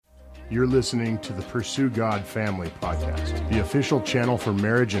You're listening to the Pursue God Family Podcast, the official channel for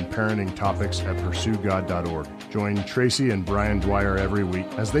marriage and parenting topics at pursuegod.org. Join Tracy and Brian Dwyer every week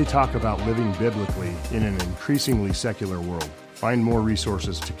as they talk about living biblically in an increasingly secular world. Find more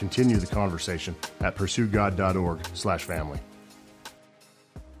resources to continue the conversation at pursuegod.org/family.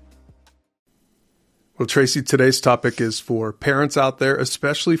 Well, Tracy, today's topic is for parents out there,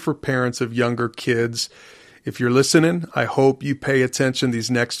 especially for parents of younger kids. If you're listening, I hope you pay attention these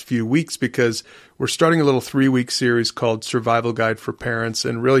next few weeks because we're starting a little 3-week series called Survival Guide for Parents.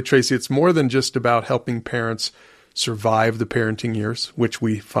 And really, Tracy, it's more than just about helping parents survive the parenting years, which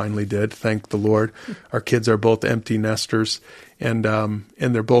we finally did. Thank the Lord. Our kids are both empty nesters and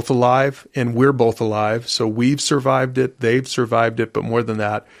they're both alive and we're both alive. So we've survived it. They've survived it. But more than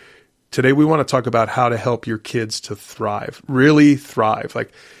that, today we want to talk about how to help your kids to thrive, really thrive.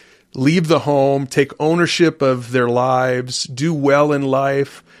 Like, leave the home, take ownership of their lives, do well in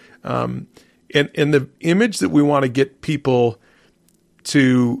life. And the image that we want to get people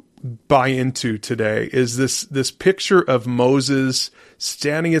to buy into today is this picture of Moses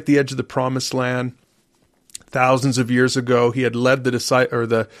standing at the edge of the promised land. Thousands of years ago, he had led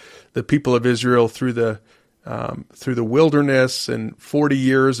the people of Israel through the wilderness, and 40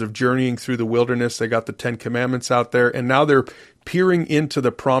 years of journeying through the wilderness. They got the 10 Commandments out there, and now they're peering into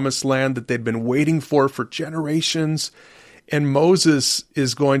the promised land that they'd been waiting for generations. And Moses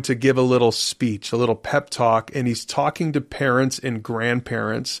is going to give a little speech, a little pep talk, and he's talking to parents and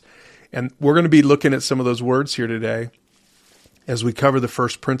grandparents. And we're going to be looking at some of those words here today as we cover the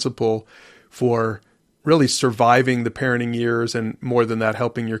first principle for really surviving the parenting years, and more than that,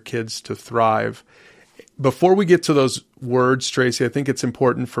 helping your kids to thrive. Before we get to those words, Tracy, I think it's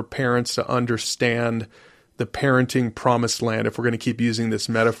important for parents to understand the parenting promised land, if we're going to keep using this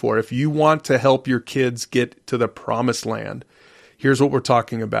metaphor. If you want to help your kids get to the promised land, here's what we're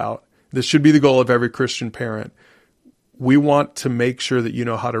talking about. This should be the goal of every Christian parent. We want to make sure that you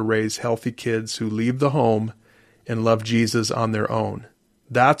know how to raise healthy kids who leave the home and love Jesus on their own.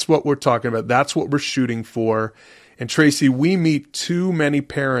 That's what we're talking about. That's what we're shooting for. And Tracy, we meet too many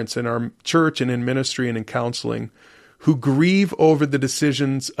parents in our church and in ministry and in counseling who grieve over the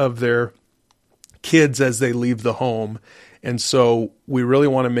decisions of their kids as they leave the home. And so we really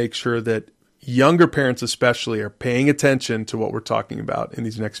want to make sure that younger parents especially are paying attention to what we're talking about in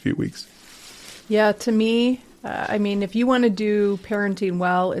these next few weeks. Yeah, to me, if you want to do parenting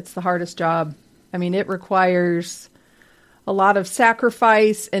well, it's the hardest job. It requires a lot of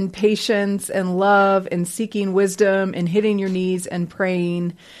sacrifice and patience and love and seeking wisdom and hitting your knees and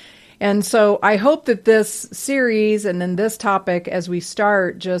praying. And so I hope that this series and then this topic, as we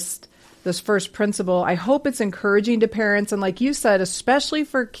start just this first principle, I hope it's encouraging to parents. And like you said, especially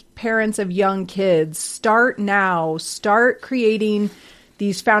for parents of young kids, start now. Start creating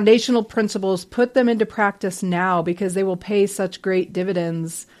these foundational principles. Put them into practice now because they will pay such great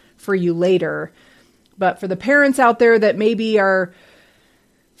dividends for you later. But for the parents out there that maybe are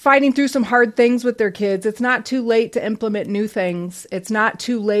fighting through some hard things with their kids, it's not too late to implement new things. It's not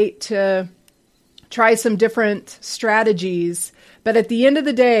too late to try some different strategies. But at the end of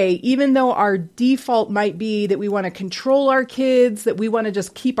the day, even though our default might be that we want to control our kids, that we want to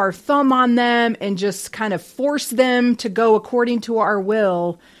just keep our thumb on them and just kind of force them to go according to our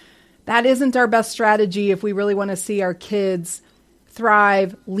will, that isn't our best strategy if we really want to see our kids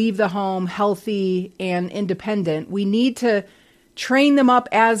thrive, leave the home healthy and independent. We need to train them up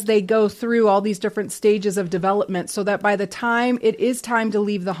as they go through all these different stages of development so that by the time it is time to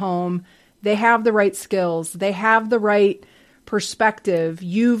leave the home, they have the right skills, they have the right perspective.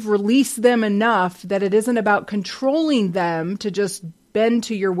 You've released them enough that it isn't about controlling them to just bend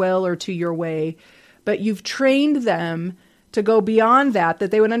to your will or to your way, but you've trained them to go beyond that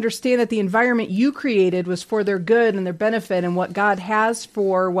they would understand that the environment you created was for their good and their benefit and what God has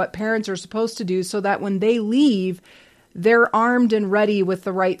for what parents are supposed to do so that when they leave, they're armed and ready with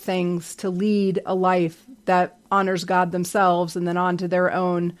the right things to lead a life that honors God themselves and then on to their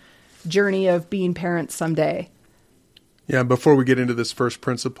own journey of being parents someday. Yeah, before we get into this first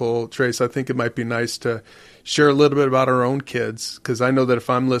principle, Trace, I think it might be nice to share a little bit about our own kids, because I know that if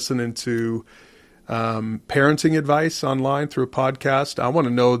I'm listening to parenting advice online through a podcast, I want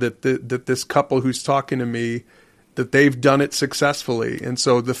to know that that this couple who's talking to me, that they've done it successfully. And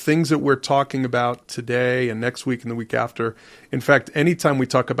so the things that we're talking about today and next week and the week after, in fact, anytime we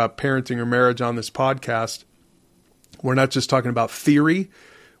talk about parenting or marriage on this podcast, we're not just talking about theory.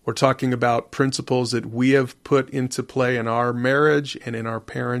 We're talking about principles that we have put into play in our marriage and in our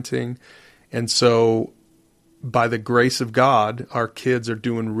parenting. And so by the grace of God, our kids are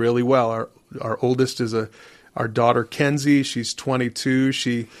doing really well. Our oldest is our daughter, Kenzie. She's 22.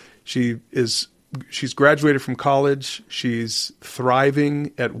 She She's graduated from college. She's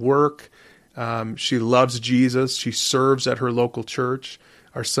thriving at work. She loves Jesus. She serves at her local church.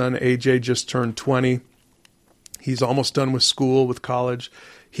 Our son AJ just turned 20. He's almost done with school, with college.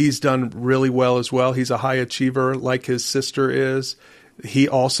 He's done really well as well. He's a high achiever like his sister is. He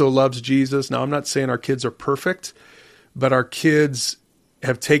also loves Jesus. Now, I'm not saying our kids are perfect, but our kids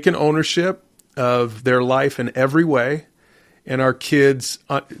have taken ownership of their life in every way. And our kids,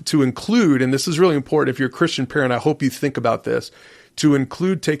 to include, and this is really important, if you're a Christian parent, I hope you think about this, to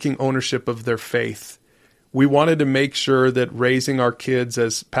include taking ownership of their faith. We wanted to make sure that raising our kids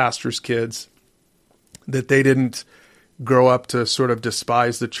as pastors' kids, that they didn't grow up to sort of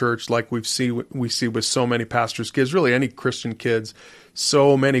despise the church like we see with so many pastors' kids, really any Christian kids.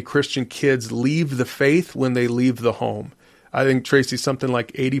 So many Christian kids leave the faith when they leave the home. I think, Tracy, something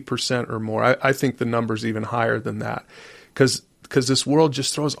like 80% or more. I think the number's even higher than that. Because this world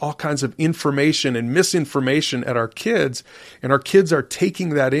just throws all kinds of information and misinformation at our kids, and our kids are taking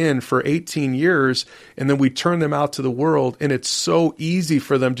that in for 18 years, and then we turn them out to the world, and it's so easy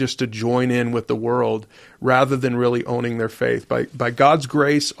for them just to join in with the world rather than really owning their faith. By God's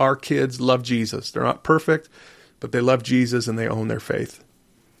grace, our kids love Jesus. They're not perfect, but they love Jesus and they own their faith.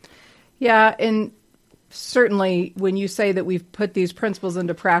 Yeah, and certainly when you say that we've put these principles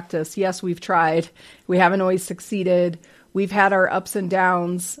into practice, yes, we've tried. We haven't always succeeded. We've had our ups and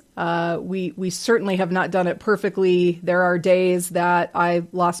downs. We certainly have not done it perfectly. There are days that I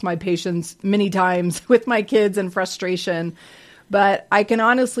lost my patience many times with my kids and frustration. But I can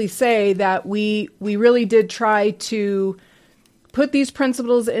honestly say that we really did try to put these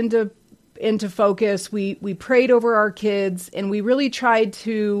principles into focus. We prayed over our kids, and we really tried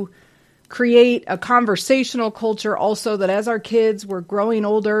to create a conversational culture also, that as our kids were growing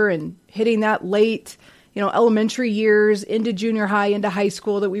older and hitting that late, elementary years into junior high, into high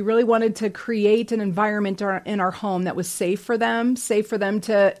school, that we really wanted to create an environment in our home that was safe for them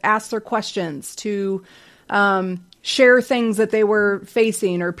to ask their questions, to share things that they were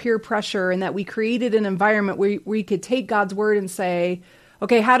facing or peer pressure, and that we created an environment where we could take God's word and say,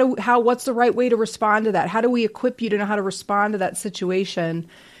 okay, what's the right way to respond to that? How do we equip you to know how to respond to that situation?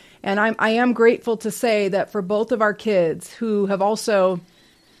 And I am grateful to say that for both of our kids who have also,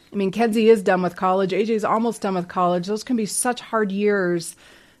 Kenzie is done with college, AJ's almost done with college. Those can be such hard years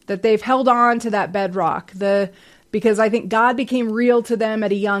that they've held on to that bedrock. Because I think God became real to them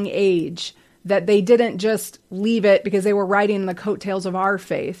at a young age, that they didn't just leave it because they were riding the coattails of our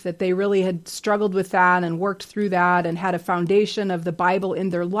faith, that they really had struggled with that and worked through that and had a foundation of the Bible in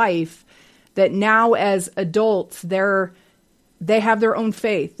their life, that now as adults, they have their own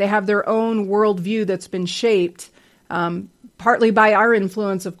faith. They have their own worldview that's been shaped, partly by our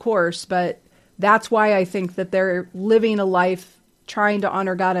influence, of course, but that's why I think that they're living a life trying to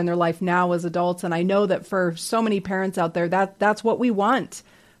honor God in their life now as adults. And I know that for so many parents out there, that's what we want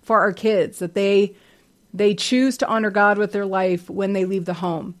for our kids, that they choose to honor God with their life when they leave the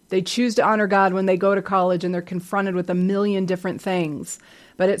home. They choose to honor God when they go to college and they're confronted with a million different things.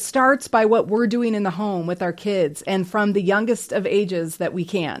 But it starts by what we're doing in the home with our kids, and from the youngest of ages that we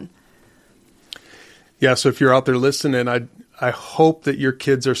can. Yeah, so if you're out there listening, I hope that your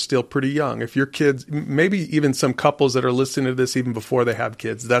kids are still pretty young. If your kids, maybe even some couples that are listening to this even before they have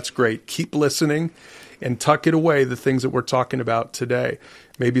kids, that's great. Keep listening and tuck it away, the things that we're talking about today.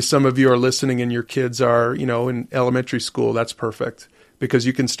 Maybe some of you are listening and your kids are, in elementary school. That's perfect, because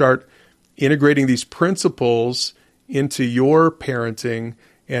you can start integrating these principles into your parenting,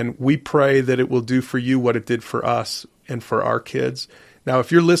 and we pray that it will do for you what it did for us and for our kids. Now,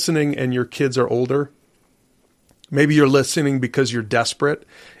 if you're listening and your kids are older, maybe you're listening because you're desperate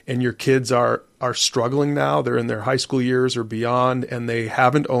and your kids are struggling now. They're in their high school years or beyond, and they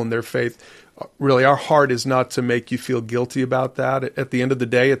haven't owned their faith. Really, our heart is not to make you feel guilty about that. At the end of the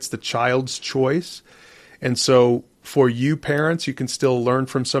day, it's the child's choice. And so for you parents, you can still learn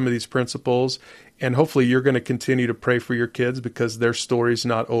from some of these principles. And hopefully you're going to continue to pray for your kids, because their story's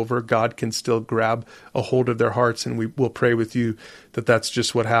not over. God can still grab a hold of their hearts, and we will pray with you that that's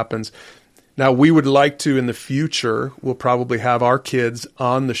just what happens. Now, we would like to, in the future, we'll probably have our kids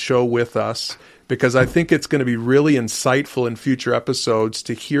on the show with us, because I think it's going to be really insightful in future episodes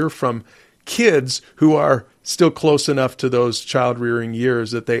to hear from kids who are still close enough to those child-rearing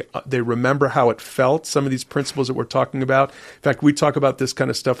years that they remember how it felt, some of these principles that we're talking about. In fact, we talk about this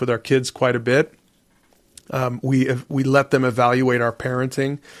kind of stuff with our kids quite a bit. We let them evaluate our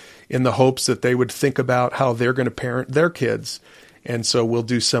parenting in the hopes that they would think about how they're going to parent their kids. And so we'll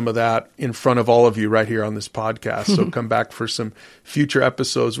do some of that in front of all of you right here on this podcast. So come back for some future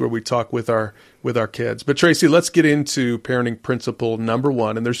episodes where we talk with our kids. But Tracy, let's get into parenting principle number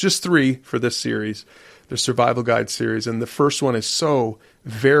 1. And there's just 3 for this series, the Survival Guide series. And the first one is so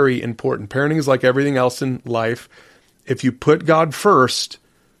very important. Parenting is like everything else in life. If you put God first,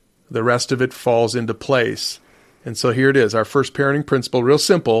 the rest of it falls into place. And so here it is, our first parenting principle, real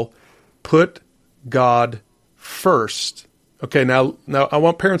simple, put God first. Okay, now I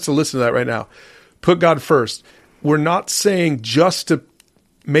want parents to listen to that right now. Put God first. We're not saying just to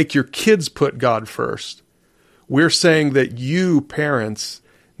make your kids put God first. We're saying that you, parents,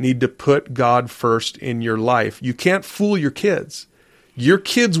 need to put God first in your life. You can't fool your kids. Your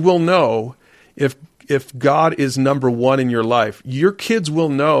kids will know if God is number 1 in your life. Your kids will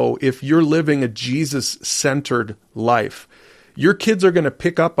know if you're living a Jesus-centered life. Your kids are going to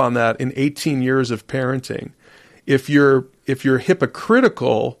pick up on that in 18 years of parenting. If you're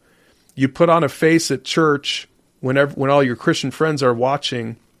hypocritical, you put on a face at church when all your Christian friends are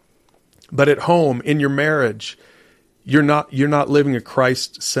watching, but at home in your marriage, you're not living a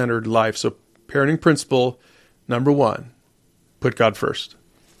Christ-centered life. So parenting principle number 1, put God first.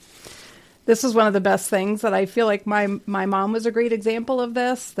 This is one of the best things that I feel like my mom was a great example of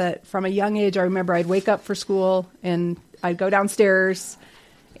this, that from a young age, I remember I'd wake up for school and I'd go downstairs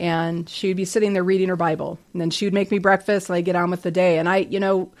and she'd be sitting there reading her Bible, and then she would make me breakfast and I'd get on with the day. And I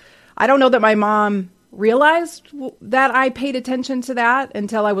don't know that my mom realized that I paid attention to that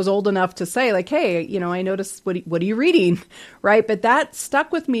until I was old enough to say, like, hey, I noticed, what are you reading? Right. But that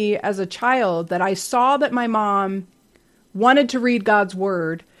stuck with me as a child, that I saw that my mom wanted to read God's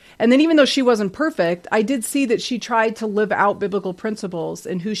word. And then even though she wasn't perfect, I did see that she tried to live out biblical principles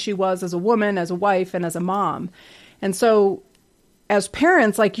in who she was as a woman, as a wife, and as a mom. And so as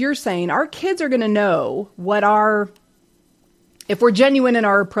parents, like you're saying, our kids are going to know if we're genuine in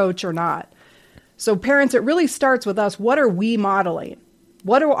our approach or not. So parents, it really starts with us. What are we modeling?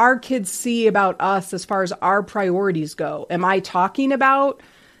 What do our kids see about us as far as our priorities go? Am I talking about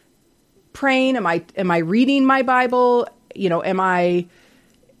praying? Am I reading my Bible? Am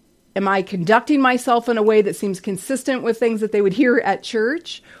I conducting myself in a way that seems consistent with things that they would hear at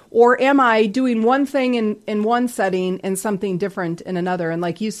church? Or am I doing one thing in one setting and something different in another? And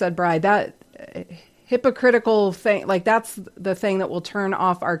like you said, Bri, that hypocritical thing, like that's the thing that will turn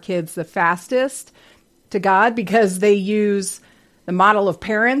off our kids the fastest to God, because they use the model of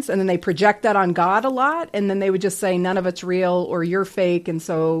parents and then they project that on God a lot. And then they would just say, none of it's real, or you're fake. And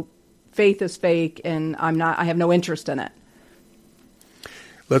so faith is fake and I have no interest in it.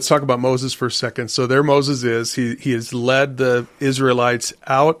 Let's talk about Moses for a second. So there Moses is. He has led the Israelites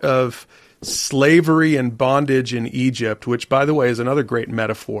out of slavery and bondage in Egypt, which, by the way, is another great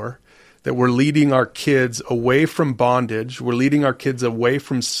metaphor, that we're leading our kids away from bondage. We're leading our kids away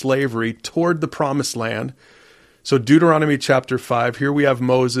from slavery toward the promised land. So Deuteronomy chapter 5, here we have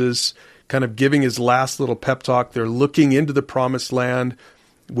Moses kind of giving his last little pep talk. They're looking into the promised land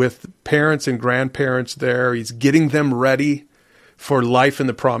with parents and grandparents there. He's getting them ready for life in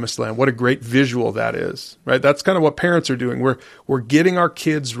the promised land. What a great visual that is, right? That's kind of what parents are doing. We're getting our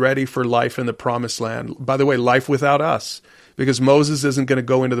kids ready for life in the promised land. By the way, life without us, because Moses isn't going to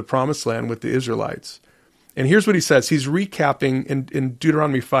go into the promised land with the Israelites. And here's what he says. He's recapping in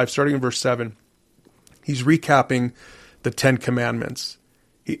Deuteronomy 5, starting in verse 7. He's recapping the 10 commandments.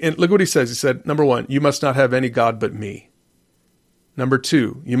 And look what he says. He said, number 1, you must not have any God but me. Number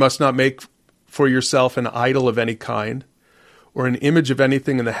 2, you must not make for yourself an idol of any kind, or an image of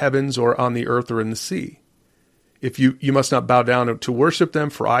anything in the heavens or on the earth or in the sea. If you must not bow down to worship them,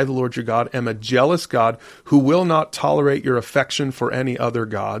 for I, the Lord your God, am a jealous God who will not tolerate your affection for any other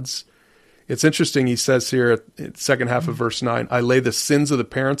gods. It's interesting, he says here at the second half of verse 9, I lay the sins of the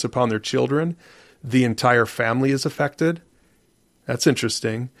parents upon their children. The entire family is affected. That's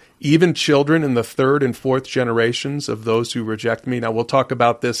interesting. Even children in the 3rd and 4th generations of those who reject me. Now, we'll talk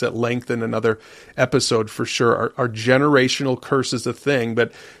about this at length in another episode for sure. Our generational curse is a thing,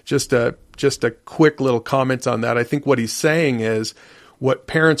 but just a quick little comment on that. I think what he's saying is, what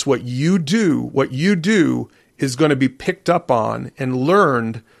you do is going to be picked up on and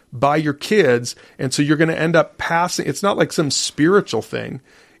learned by your kids. And so you're going to end up passing. It's not like some spiritual thing.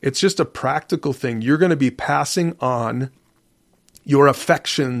 It's just a practical thing. You're going to be passing on your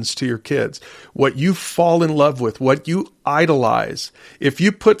affections to your kids, what you fall in love with, what you idolize. If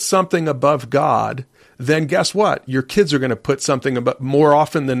you put something above God, then guess what? Your kids are going to put something above. More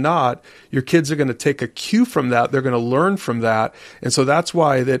often than not, your kids are going to take a cue from that. They're going to learn from that. And so that's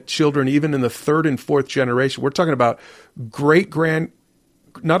why that children, even in the 3rd and 4th generation, we're talking about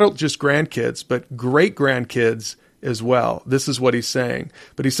not just grandkids, but great grandkids as well. This is what he's saying.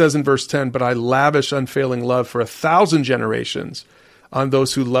 But he says in verse 10, but I lavish unfailing love for 1,000 generations on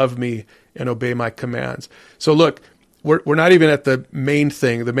those who love me and obey my commands. So look, we're not even at the main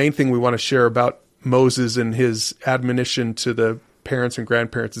thing. The main thing we want to share about Moses and his admonition to the parents and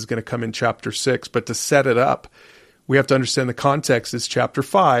grandparents is going to come in chapter 6. But to set it up, we have to understand the context is chapter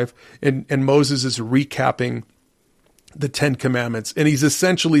 5, and Moses is recapping the 10 Commandments. And he's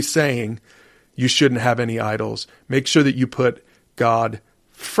essentially saying, you shouldn't have any idols. Make sure that you put God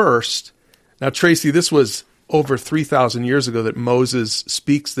first. Now, Tracy, this was over 3,000 years ago that Moses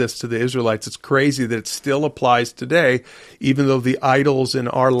speaks this to the Israelites. It's crazy that it still applies today, even though the idols in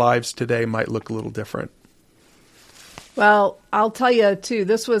our lives today might look a little different. Well, I'll tell you too,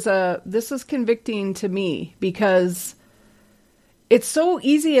 this was convicting to me because it's so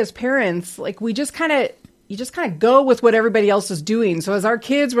easy as parents. Like you just kind of go with what everybody else is doing. So as our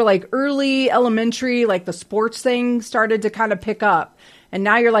kids were like early elementary, like the sports thing started to kind of pick up. And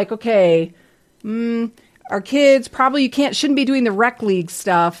now you're like, okay, our kids probably shouldn't be doing the rec league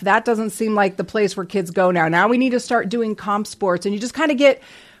stuff. That doesn't seem like the place where kids go now. Now we need to start doing comp sports. And you just kind of get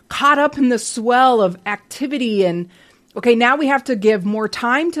caught up in the swell of activity. And okay, now we have to give more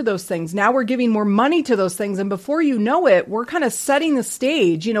time to those things. Now we're giving more money to those things. And before you know it, we're kind of setting the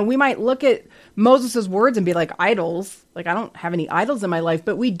stage. You know, we might look at Moses' words and be like, idols. Like, I don't have any idols in my life,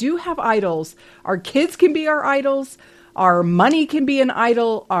 but we do have idols. Our kids can be our idols. Our money can be an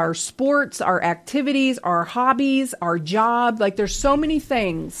idol. Our sports, our activities, our hobbies, our job. Like, there's so many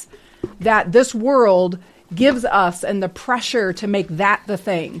things that this world gives us and the pressure to make that the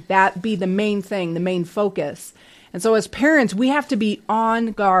thing, that be the main thing, the main focus. And so as parents, we have to be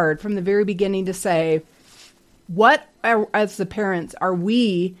on guard from the very beginning to say, as the parents, are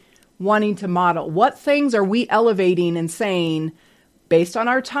we wanting to model? What things are we elevating and saying, based on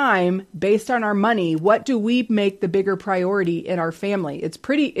our time, based on our money, what do we make the bigger priority in our family? It's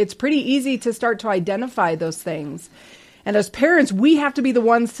pretty easy to start to identify those things. And as parents, we have to be the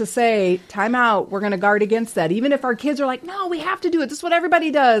ones to say, time out, we're going to guard against that. Even if our kids are like, no, we have to do it. This is what everybody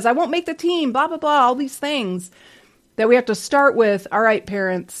does. I won't make the team, blah, blah, blah, all these things. That we have to start with, all right,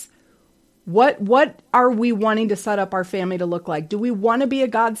 parents, what are we wanting to set up our family to look like? Do we want to be a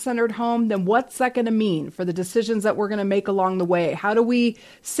God-centered home? Then what's that going to mean for the decisions that we're going to make along the way? How do we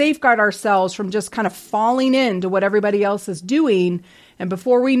safeguard ourselves from just kind of falling into what everybody else is doing? And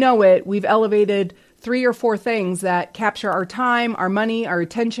before we know it, we've elevated 3 or 4 things that capture our time, our money, our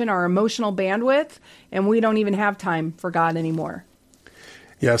attention, our emotional bandwidth, and we don't even have time for God anymore.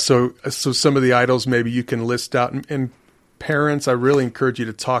 Yeah, so some of the idols maybe you can list out. And parents, I really encourage you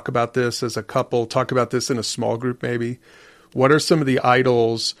to talk about this as a couple, talk about this in a small group maybe. What are some of the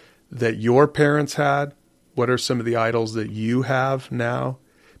idols that your parents had? What are some of the idols that you have now?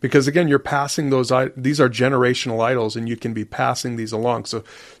 Because again, you're passing these are generational idols, and you can be passing these along. So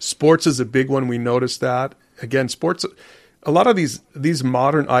sports is a big one. We noticed that. Again, sports, a lot of these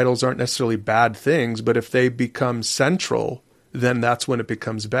modern idols aren't necessarily bad things, but if they become central, then that's when it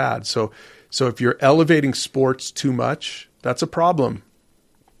becomes bad. So if you're elevating sports too much, that's a problem.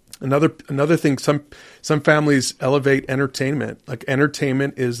 Another thing, some families elevate entertainment. Like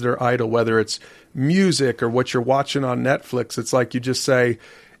entertainment is their idol, whether it's music or what you're watching on Netflix. It's like you just say,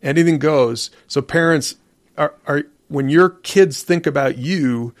 anything goes. So parents, are when your kids think about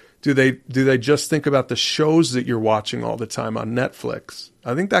you, do they just think about the shows that you're watching all the time on Netflix?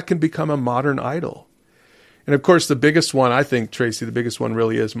 I think that can become a modern idol. And of course, the biggest one, I think, Tracy, the biggest one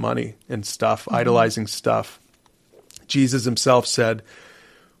really is money and stuff, idolizing stuff. Jesus himself said,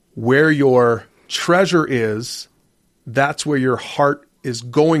 where your treasure is, that's where your heart is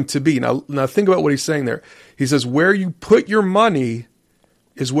going to be. Now think about what he's saying there. He says, where you put your money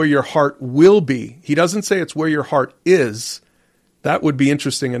is where your heart will be. He doesn't say it's where your heart is. That would be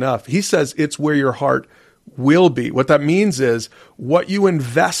interesting enough. He says it's where your heart will be. What that means is what you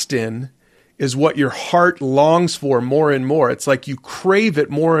invest in is what your heart longs for more and more. It's like you crave it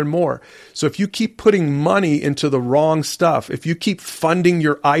more and more. So if you keep putting money into the wrong stuff, if you keep funding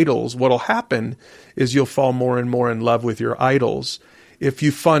your idols, what'll happen is you'll fall more and more in love with your idols. If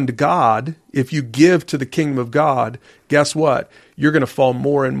you fund God, if you give to the kingdom of God, guess what? You're going to fall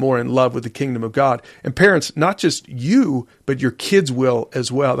more and more in love with the kingdom of God. And parents, not just you, but your kids will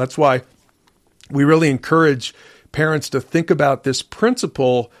as well. That's why we really encourage parents to think about this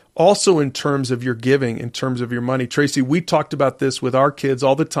principle also in terms of your giving, in terms of your money. Tracy, we talked about this with our kids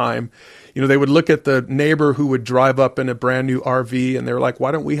all the time. You know, they would look at the neighbor who would drive up in a brand new RV, and they're like,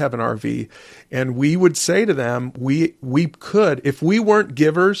 why don't we have an RV? And we would say to them, we could, if we weren't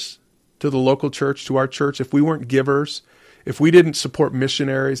givers to the local church, to our church, if we weren't givers, if we didn't support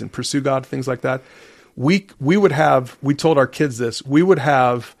missionaries and pursue God, things like that, we told our kids this, we would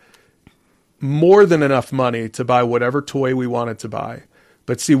have more than enough money to buy whatever toy we wanted to buy.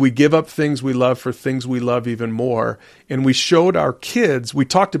 But see, we give up things we love for things we love even more. And we showed our kids, we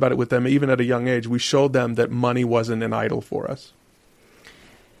talked about it with them even at a young age, we showed them that money wasn't an idol for us.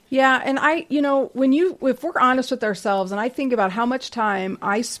 Yeah, and if we're honest with ourselves, and I think about how much time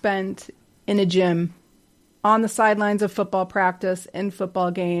I spent in a gym, on the sidelines of football practice, and football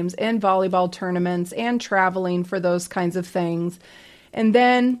games, and volleyball tournaments, and traveling for those kinds of things. And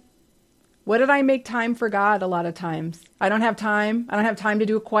then, what did I make time for God a lot of times? I don't have time. I don't have time to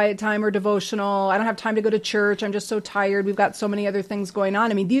do a quiet time or devotional. I don't have time to go to church. I'm just so tired. We've got so many other things going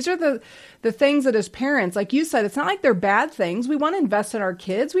on. I mean, these are the things that as parents, like you said, it's not like they're bad things. We want to invest in our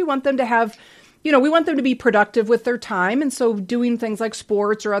kids. We want them to have, we want them to be productive with their time. And so doing things like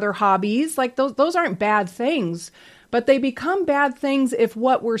sports or other hobbies, like those aren't bad things. But they become bad things if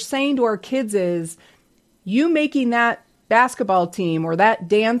what we're saying to our kids is, you making that basketball team or that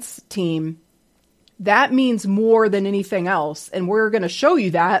dance team, that means more than anything else. And we're going to show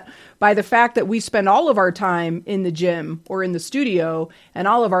you that by the fact that we spend all of our time in the gym or in the studio and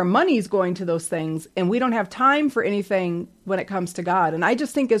all of our money's going to those things. And we don't have time for anything when it comes to God. And I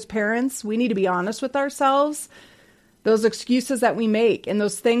just think as parents, we need to be honest with ourselves. Those excuses that we make and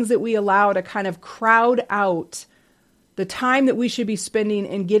those things that we allow to kind of crowd out the time that we should be spending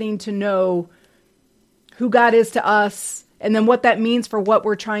in getting to know who God is to us, and then what that means for what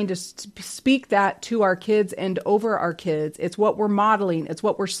we're trying to speak that to our kids and over our kids. It's what we're modeling. It's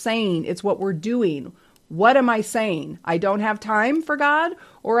what we're saying. It's what we're doing. What am I saying? I don't have time for God,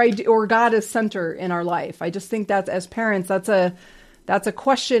 or God is center in our life. I just think that's, as parents, that's a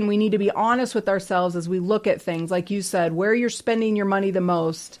question we need to be honest with ourselves as we look at things. Like you said, where you're spending your money the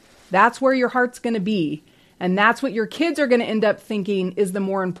most, that's where your heart's going to be. And that's what your kids are going to end up thinking is the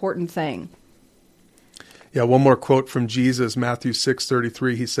more important thing. Yeah, one more quote from Jesus, Matthew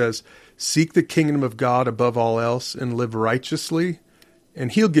 6:33. He says, "Seek the kingdom of God above all else and live righteously,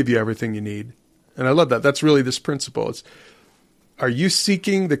 and he'll give you everything you need." And I love that. That's really this principle. Are you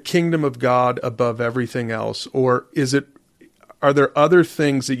seeking the kingdom of God above everything else? Or are there other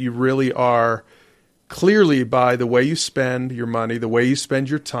things that you really are clearly, by the way you spend your money, the way you spend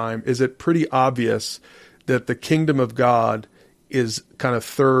your time, is it pretty obvious that the kingdom of God is kind of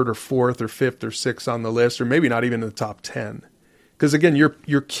third or fourth or fifth or sixth on the list, or maybe not even in the top 10? Because again,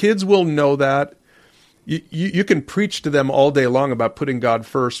 your kids will know that. You can preach to them all day long about putting God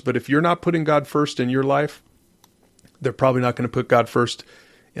first, but if you're not putting God first in your life, they're probably not going to put God first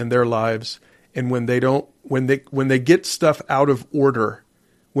in their lives. And when they get stuff out of order,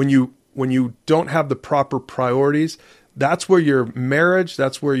 when you don't have the proper priorities, that's where your marriage,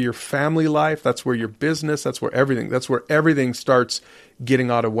 that's where your family life, that's where your business, that's where everything starts getting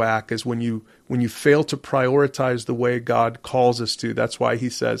out of whack, is when you fail to prioritize the way God calls us to. That's why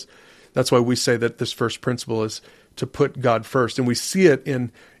we say that this first principle is to put God first. And we see it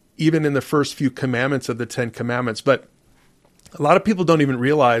even in the first few commandments of the 10 Commandments. But a lot of people don't even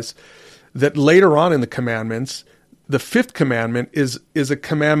realize that later on in the commandments, the fifth commandment is a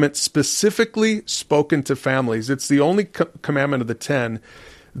commandment specifically spoken to families. It's the only commandment of the 10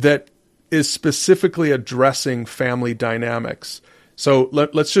 that is specifically addressing family dynamics. So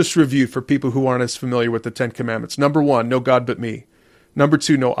let's just review for people who aren't as familiar with the 10 commandments. Number 1, no God but me. Number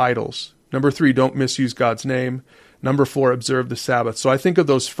 2, no idols. Number 3, don't misuse God's name. Number 4, observe the Sabbath. So I think of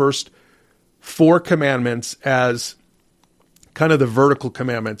those first 4 commandments as kind of the vertical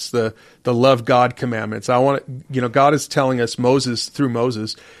commandments, the love God commandments. God is telling us, through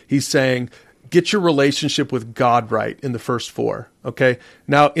Moses, he's saying, get your relationship with God right in the first 4. Okay.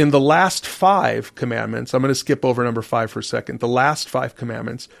 Now in the last 5 commandments, I'm going to skip over number 5 for a second. The last 5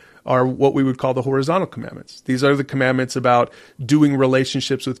 commandments are what we would call the horizontal commandments. These are the commandments about doing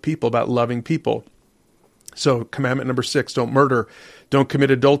relationships with people, about loving people. So commandment number 6, don't murder, don't commit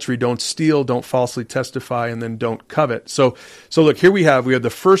adultery, don't steal, don't falsely testify, and then don't covet. So look, here we have the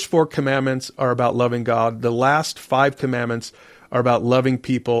first 4 commandments are about loving God. The last 5 commandments are about loving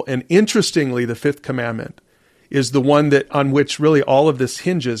people. And interestingly, the 5th commandment is the one on which really all of this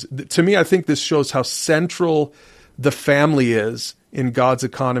hinges. To me, I think this shows how central the family is in God's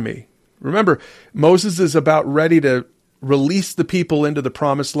economy. Remember, Moses is about ready to release the people into the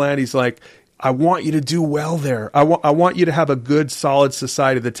promised land. He's like, I want you to do well there. I want you to have a good, solid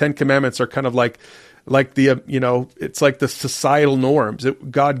society. The 10 Commandments are kind of like the, it's like the societal norms.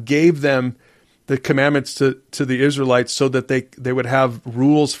 God gave them the commandments to the Israelites so that they would have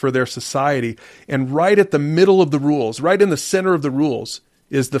rules for their society. And right at the middle of the rules, right in the center of the rules,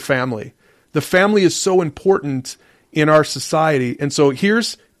 is the family. The family is so important in our society. And so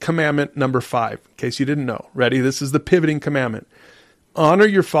here's commandment number 5, in case you didn't know. Ready? This is the pivoting commandment. Honor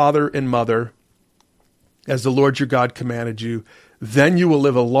your father and mother as the Lord your God commanded you. Then you will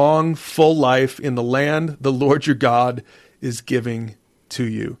live a long, full life in the land the Lord your God is giving to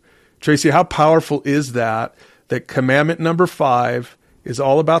you. Tracy, how powerful is that commandment number 5 is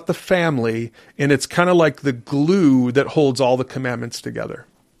all about the family, and it's kind of like the glue that holds all the commandments together.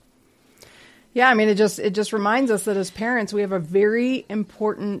 Yeah, I mean, it just reminds us that as parents, we have a very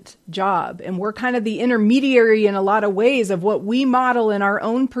important job, and we're kind of the intermediary in a lot of ways of what we model in our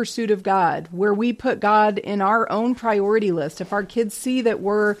own pursuit of God, where we put God in our own priority list. If our kids see that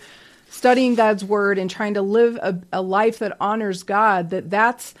we're studying God's word and trying to live a life that honors God,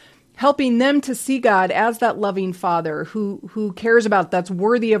 that's helping them to see God as that loving Father who cares about, that's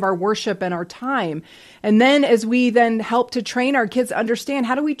worthy of our worship and our time. And then as we then help to train our kids to understand,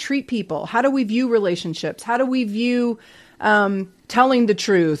 how do we treat people? How do we view relationships? How do we view telling the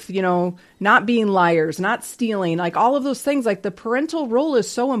truth, not being liars, not stealing, like all of those things, like the parental role is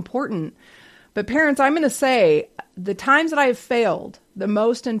so important. But parents, I'm going to say the times that I have failed the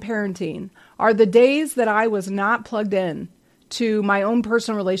most in parenting are the days that I was not plugged in to my own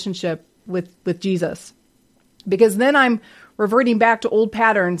personal relationship with Jesus. Because then I'm reverting back to old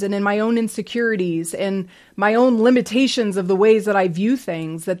patterns and in my own insecurities and my own limitations of the ways that I view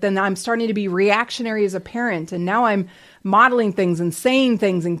things, that then I'm starting to be reactionary as a parent. And now I'm modeling things and saying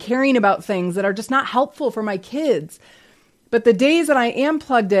things and caring about things that are just not helpful for my kids. But the days that I am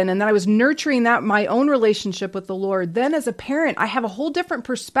plugged in and that I was nurturing my own relationship with the Lord, then as a parent, I have a whole different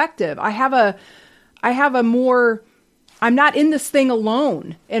perspective. I have a more, I'm not in this thing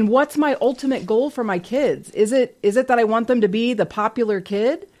alone. And what's my ultimate goal for my kids? Is it that I want them to be the popular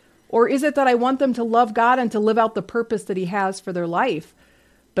kid? Or is it that I want them to love God and to live out the purpose that He has for their life?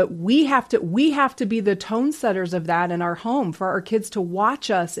 But we have to be the tone setters of that in our home for our kids to watch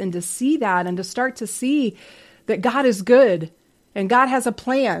us and to see that and to start to see that God is good and God has a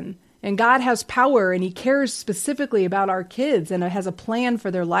plan and God has power and He cares specifically about our kids and has a plan for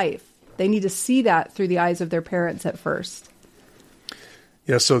their life. They need to see that through the eyes of their parents at first.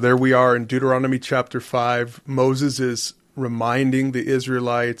 Yeah, so there we are in Deuteronomy chapter 5. Moses is reminding the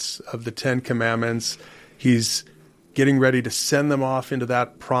Israelites of the 10 Commandments. He's getting ready to send them off into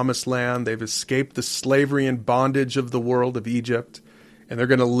that promised land. They've escaped the slavery and bondage of the world of Egypt, and they're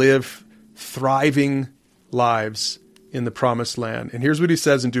going to live thriving lives in the promised land. And here's what he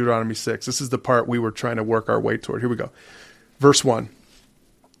says in Deuteronomy 6. This is the part we were trying to work our way toward. Here we go. Verse 1.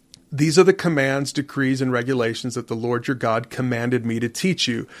 These are the commands, decrees, and regulations that the Lord your God commanded me to teach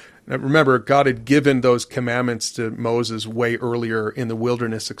you. Now, remember, God had given those commandments to Moses way earlier in the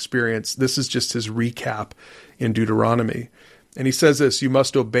wilderness experience. This is just his recap in Deuteronomy. And he says this, you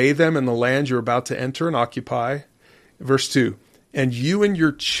must obey them in the land you're about to enter and occupy. Verse 2, and you and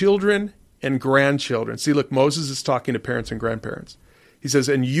your children and grandchildren. See, look, Moses is talking to parents and grandparents. He says,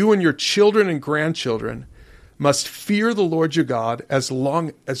 and you and your children and grandchildren must fear the Lord your God as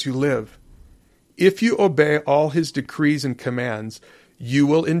long as you live. If you obey all his decrees and commands, you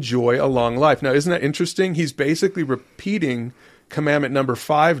will enjoy a long life. Now, isn't that interesting? He's basically repeating commandment number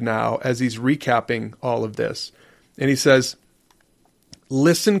 5 now as he's recapping all of this. And he says,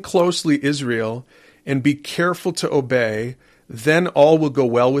 listen closely, Israel, and be careful to obey. Then all will go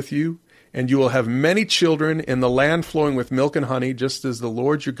well with you, and you will have many children in the land flowing with milk and honey, just as the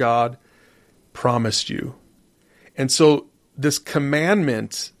Lord your God promised you. And so this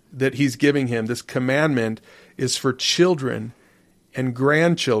commandment that he's giving him, this commandment is for children and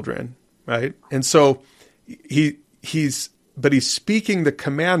grandchildren, right? And so he's speaking the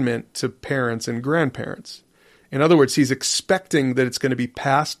commandment to parents and grandparents. In other words, he's expecting that it's going to be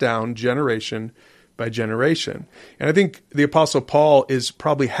passed down generation by generation. And I think the Apostle Paul is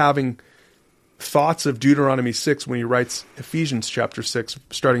probably having thoughts of Deuteronomy 6 when he writes Ephesians chapter 6,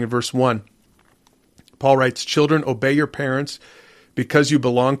 starting in verse 1. Paul writes, children, obey your parents because you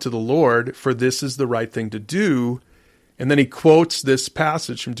belong to the Lord, for this is the right thing to do. And then he quotes this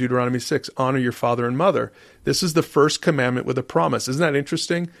passage from Deuteronomy 6, honor your father and mother. This is the first commandment with a promise. Isn't that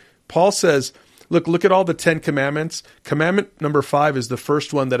interesting? Paul says, look at all the 10 commandments. Commandment number 5 is the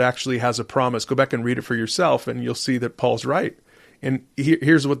first one that actually has a promise. Go back and read it for yourself, and you'll see that Paul's right. And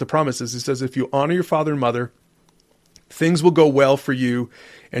here's what the promise is. He says, if you honor your father and mother, things will go well for you,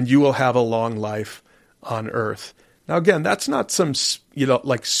 and you will have a long life on earth. Now, again, that's not some,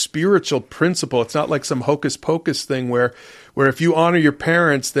 like spiritual principle. It's not like some hocus pocus thing where if you honor your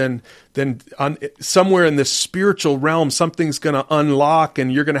parents, then somewhere in this spiritual realm, something's going to unlock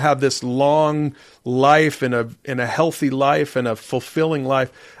and you're going to have this long life and a healthy life and a fulfilling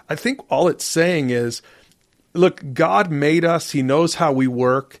life. I think all it's saying is look, God made us. He knows how we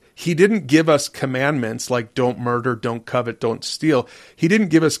work. He didn't give us commandments like don't murder, don't covet, don't steal. He didn't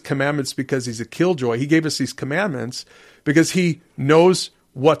give us commandments because he's a killjoy. He gave us these commandments because he knows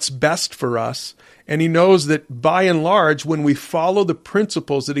what's best for us. And he knows that by and large, when we follow the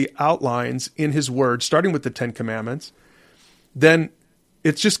principles that he outlines in his word, starting with the 10 Commandments, then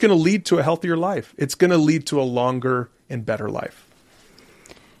it's just going to lead to a healthier life. It's going to lead to a longer and better life.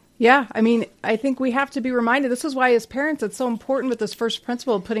 Yeah, I mean, I think we have to be reminded, this is why as parents it's so important with this first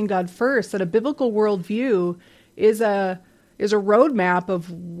principle of putting God first, that a biblical worldview is a roadmap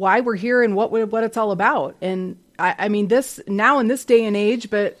of why we're here and what it's all about. And I mean, this now in this day and age,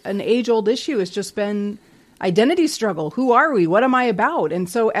 but an age-old issue has just been identity struggle. Who are we? What am I about? And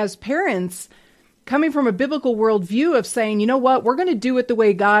so as parents, coming from a biblical worldview of saying, you know what, we're going to do it the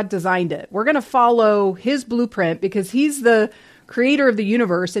way God designed it. We're going to follow his blueprint because he's the creator of the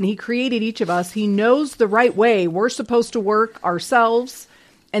universe and he created each of us. He knows the right way we're supposed to work ourselves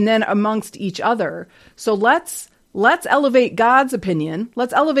and then amongst each other. So let's elevate God's opinion.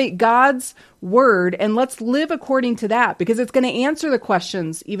 Let's elevate God's word and let's live according to that, because it's going to answer the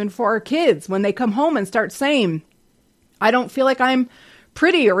questions even for our kids when they come home and start saying, I don't feel like I'm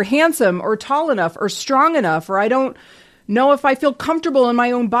pretty or handsome or tall enough or strong enough, or I don't know if I feel comfortable in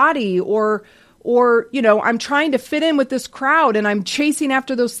my own body, or, you know, I'm trying to fit in with this crowd and I'm chasing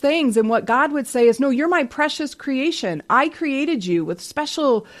after those things. And what God would say is, no, you're my precious creation. I created you with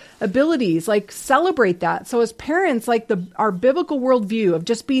special abilities. Like, celebrate that. So as parents, like our biblical worldview of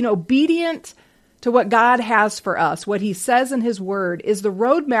just being obedient to what God has for us, what he says in his word, is the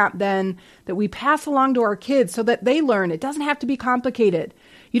roadmap then that we pass along to our kids so that they learn. It doesn't have to be complicated.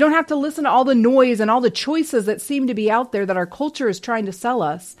 You don't have to listen to all the noise and all the choices that seem to be out there that our culture is trying to sell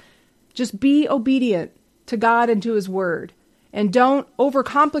us. Just be obedient to God and to his word. And don't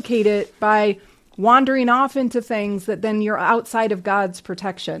overcomplicate it by wandering off into things that then you're outside of God's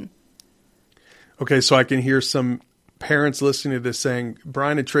protection. Okay, so I can hear some parents listening to this saying,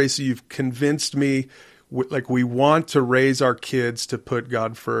 Brian and Tracy, you've convinced me, like, we want to raise our kids to put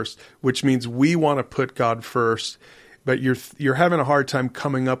God first, which means we want to put God first, but you're having a hard time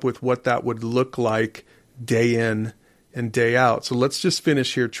coming up with what that would look like day in and day out. So let's just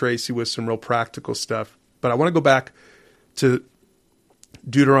finish here, Tracy, with some real practical stuff. But I want to go back to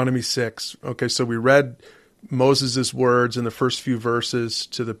Deuteronomy 6. Okay, so we read Moses' words in the first few verses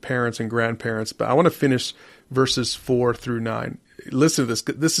to the parents and grandparents, but I want to finish verses 4 through 9. Listen to this.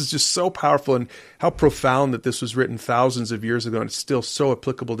 This is just so powerful, and how profound that this was written thousands of years ago and it's still so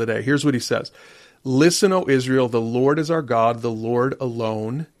applicable today. Here's what he says. Listen, O Israel, the Lord is our God, the Lord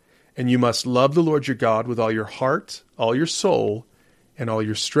alone. And you must love the Lord your God with all your heart, all your soul, and all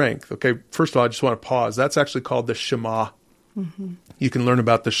your strength. Okay, first of all, I just want to pause. That's actually called the Shema. Mm-hmm. You can learn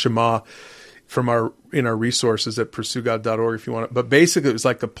about the Shema in our resources at pursuegod.org if you want it. But basically, it was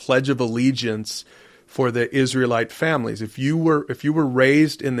like the Pledge of Allegiance for the Israelite families. If you were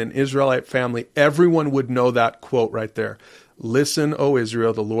raised in an Israelite family, everyone would know that quote right there. Listen, O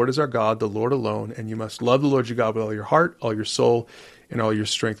Israel, the Lord is our God, the Lord alone, and you must love the Lord your God with all your heart, all your soul, and all your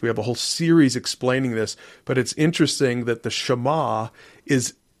strength. We have a whole series explaining this, but it's interesting that the Shema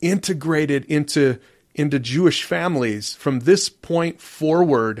is integrated into Jewish families from this point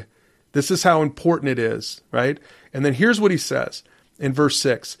forward. This is how important it is, right? And then here's what he says in verse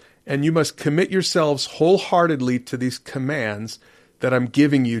 6, and you must commit yourselves wholeheartedly to these commands that I'm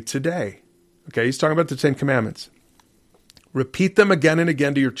giving you today. Okay, he's talking about the 10 Commandments. Repeat them again and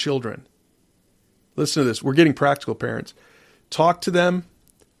again to your children. Listen to this. We're getting practical, parents. Talk to them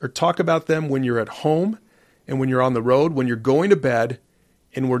or talk about them when you're at home and when you're on the road, when you're going to bed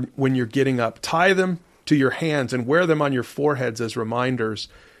and when you're getting up. Tie them to your hands and wear them on your foreheads as reminders.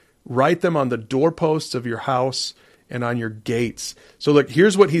 Write them on the doorposts of your house and on your gates. So look,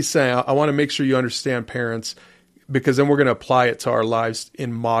 here's what he's saying. I want to make sure you understand, parents, because then we're going to apply it to our lives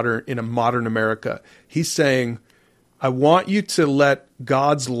in a modern America. He's saying, I want you to let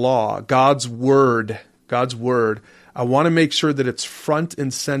God's law, God's word, I want to make sure that it's front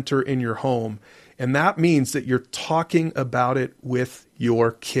and center in your home. And that means that you're talking about it with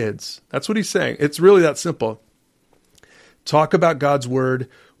your kids. That's what he's saying. It's really that simple. Talk about God's word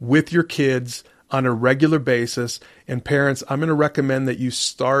with your kids on a regular basis. And parents, I'm going to recommend that you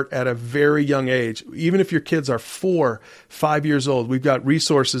start at a very young age. Even if your kids are 4, 5 years old, we've got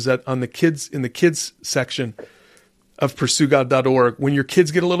resources in the kids section of pursuegod.org. When your kids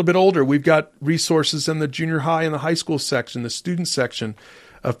get a little bit older, we've got resources in the junior high and the high school section, the student section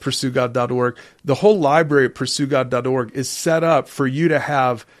of pursuegod.org. The whole library at pursuegod.org is set up for you to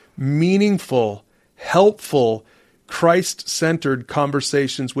have meaningful, helpful, Christ-centered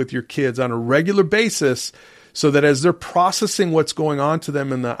conversations with your kids on a regular basis so that as they're processing what's going on to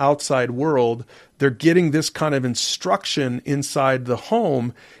them in the outside world, they're getting this kind of instruction inside the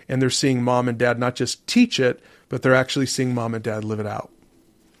home, and they're seeing mom and dad not just teach it, but they're actually seeing mom and dad live it out.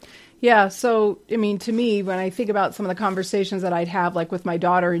 Yeah. So, I mean, to me, when I think about some of the conversations that I'd have, like with my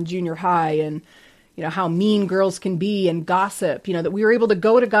daughter in junior high, and, you know, how mean girls can be and gossip, you know, that we were able to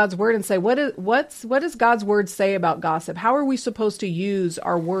go to God's word and say, what does God's word say about gossip? How are we supposed to use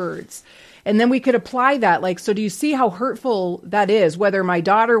our words? And then we could apply that. Like, so do you see how hurtful that is? Whether my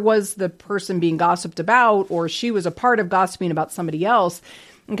daughter was the person being gossiped about, or she was a part of gossiping about somebody else,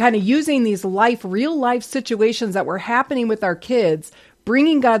 and kind of using these real life situations that were happening with our kids,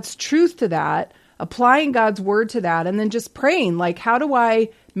 bringing God's truth to that, applying God's word to that, and then just praying, like, how do I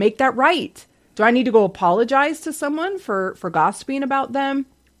make that right? Do I need to go apologize to someone for gossiping about them?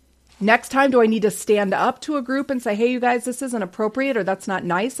 Next time, do I need to stand up to a group and say, hey, you guys, this isn't appropriate, or that's not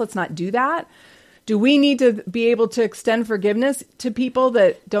nice, let's not do that? Do we need to be able to extend forgiveness to people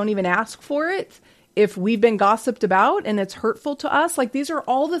that don't even ask for it if we've been gossiped about and it's hurtful to us? Like, these are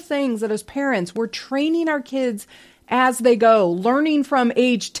all the things that as parents, we're training our kids as they go, learning from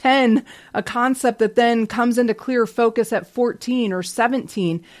age 10, a concept that then comes into clear focus at 14 or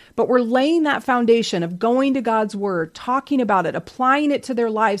 17. But we're laying that foundation of going to God's word, talking about it, applying it to their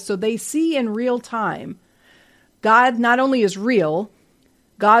lives so they see in real time God not only is real,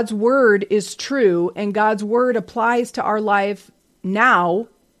 God's word is true, and God's word applies to our life now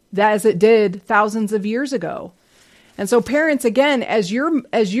as it did thousands of years ago. And so parents, again, as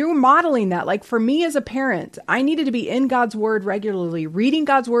you're modeling that, like for me as a parent, I needed to be in God's word regularly, reading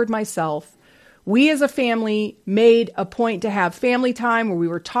God's word myself. We as a family made a point to have family time where we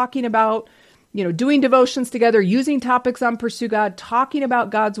were talking about, you know, doing devotions together, using topics on Pursue God, talking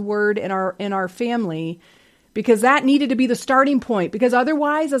about God's word in our family, because that needed to be the starting point. Because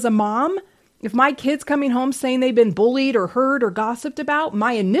otherwise, as a mom, if my kid's coming home saying they've been bullied or hurt or gossiped about,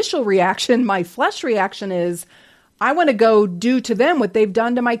 my initial reaction, my flesh reaction is, I want to go do to them what they've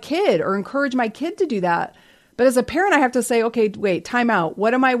done to my kid, or encourage my kid to do that. But as a parent, I have to say, okay, wait, time out.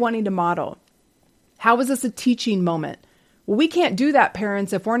 What am I wanting to model? How is this a teaching moment? Well, we can't do that,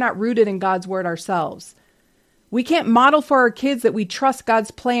 parents, if we're not rooted in God's word ourselves. We can't model for our kids that we trust God's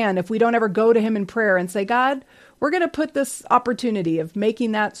plan if we don't ever go to him in prayer and say, God, we're going to put this opportunity of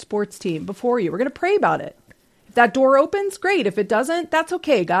making that sports team before you. We're going to pray about it. If that door opens, great. If it doesn't, that's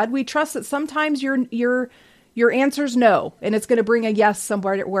okay, God. We trust that sometimes your answer's no, and it's going to bring a yes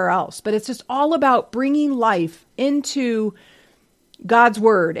somewhere else. But it's just all about bringing life into God's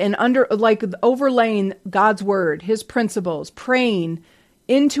word and overlaying God's word, his principles, praying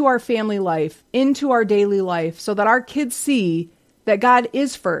into our family life, into our daily life, so that our kids see that God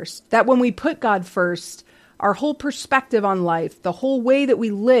is first, that when we put God first, our whole perspective on life, the whole way that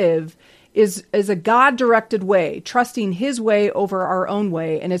we live is a God-directed way, trusting his way over our own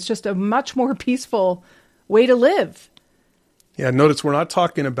way. And it's just a much more peaceful way to live. Yeah, notice we're not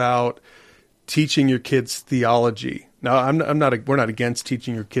talking about teaching your kids theology. Now, we're not against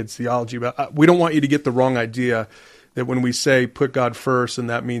teaching your kids theology, but we don't want you to get the wrong idea that when we say put God first, and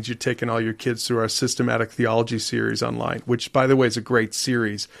that means you're taking all your kids through our systematic theology series online, which, by the way, is a great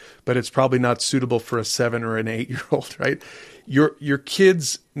series, but it's probably not suitable for a 7 or an 8-year-old, right? Your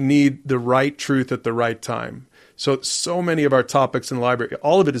kids need the right truth at the right time. So many of our topics in the library,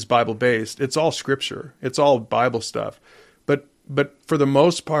 all of it is Bible-based. It's all scripture. It's all Bible stuff. But for the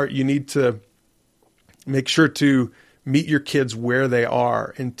most part, you need to make sure to meet your kids where they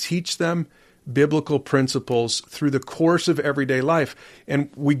are and teach them biblical principles through the course of everyday life. And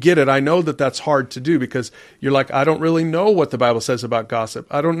we get it. I know that that's hard to do because you're like, I don't really know what the Bible says about gossip.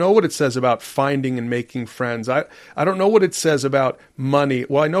 I don't know what it says about finding and making friends. I don't know what it says about money.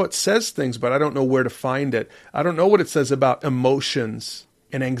 Well, I know it says things, but I don't know where to find it. I don't know what it says about emotions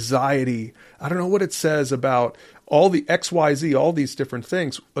and anxiety. I don't know what it says about all the XYZ, all these different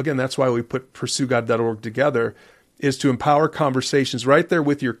things. Again, that's why we put PursueGod.org together, is to empower conversations right there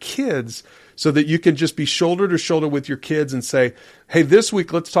with your kids so that you can just be shoulder to shoulder with your kids and say, hey, this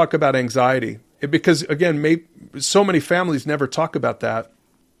week, let's talk about anxiety. Because again, so many families never talk about that,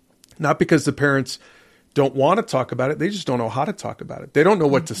 not because the parents don't want to talk about it. They just don't know how to talk about it. They don't know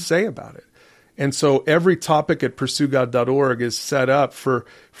what to say about it. And so every topic at PursueGod.org is set up for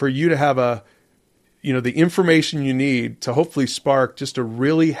you to have the information you need to hopefully spark just a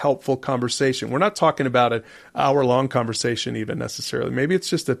really helpful conversation. We're not talking about an hour-long conversation even necessarily. Maybe it's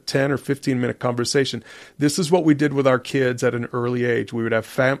just a 10 or 15-minute conversation. This is what we did with our kids at an early age. We would have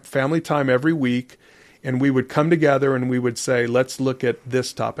family time every week, and we would come together and we would say, let's look at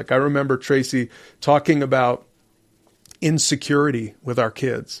this topic. I remember Tracy talking about insecurity with our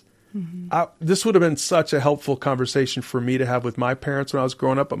kids. This would have been such a helpful conversation for me to have with my parents when I was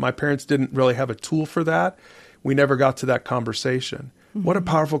growing up, but my parents didn't really have a tool for that. We never got to that conversation. What a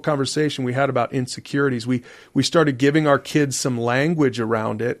powerful conversation we had about insecurities. We started giving our kids some language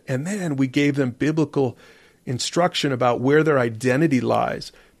around it, and then we gave them biblical instruction about where their identity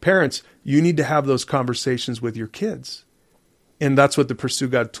lies. Parents, you need to have those conversations with your kids. And that's what the Pursue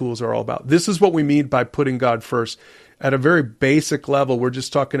God tools are all about. This is what we mean by putting God first. At a very basic level, we're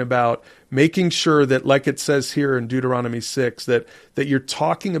just talking about making sure that, like it says here in Deuteronomy 6, that you're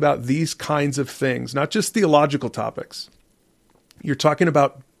talking about these kinds of things, not just theological topics. You're talking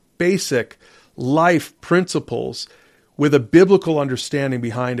about basic life principles with a biblical understanding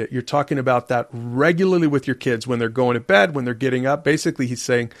behind it. You're talking about that regularly with your kids when they're going to bed, when they're getting up. Basically, he's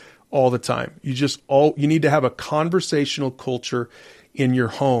saying all the time. You need to have a conversational culture in your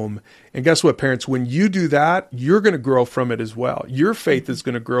home. And guess what, parents? When you do that, you're going to grow from it as well. Your faith is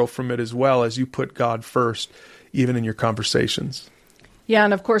going to grow from it as well as you put God first, even in your conversations. Yeah,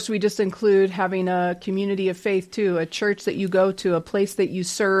 and of course, we just include having a community of faith too, a church that you go to, a place that you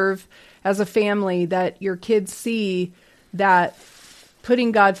serve as a family, that your kids see that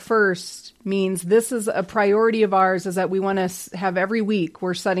putting God first means this is a priority of ours, is that we want to have every week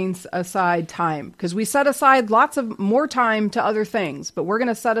we're setting aside time, because we set aside lots of more time to other things, but we're going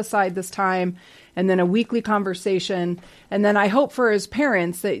to set aside this time, and then a weekly conversation. And then I hope for as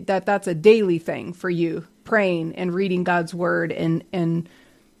parents that's a daily thing for you, praying and reading God's word and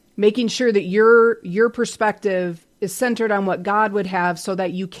making sure that your perspective is centered on what God would have so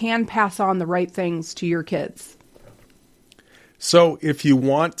that you can pass on the right things to your kids. So if you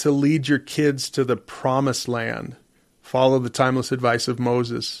want to lead your kids to the promised land, follow the timeless advice of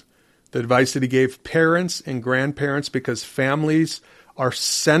Moses, the advice that he gave parents and grandparents, because families are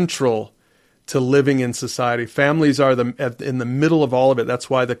central to living in society. Families are in the middle of all of it. That's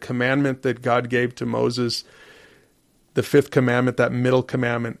why the commandment that God gave to Moses, the fifth commandment, that middle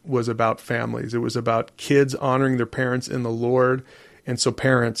commandment, was about families. It was about kids honoring their parents in the Lord. And so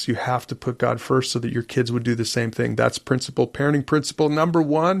parents, you have to put God first so that your kids would do the same thing. That's parenting principle number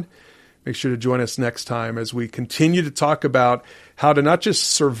 1. Make sure to join us next time as we continue to talk about how to not just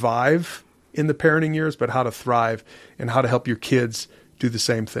survive in the parenting years, but how to thrive and how to help your kids do the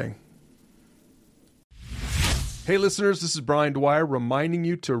same thing. Hey listeners, this is Brian Dwyer reminding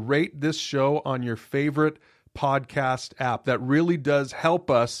you to rate this show on your favorite podcast app. That really does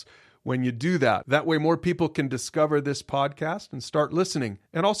help us when you do that. That way more people can discover this podcast and start listening.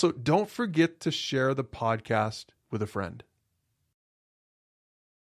 And also, don't forget to share the podcast with a friend.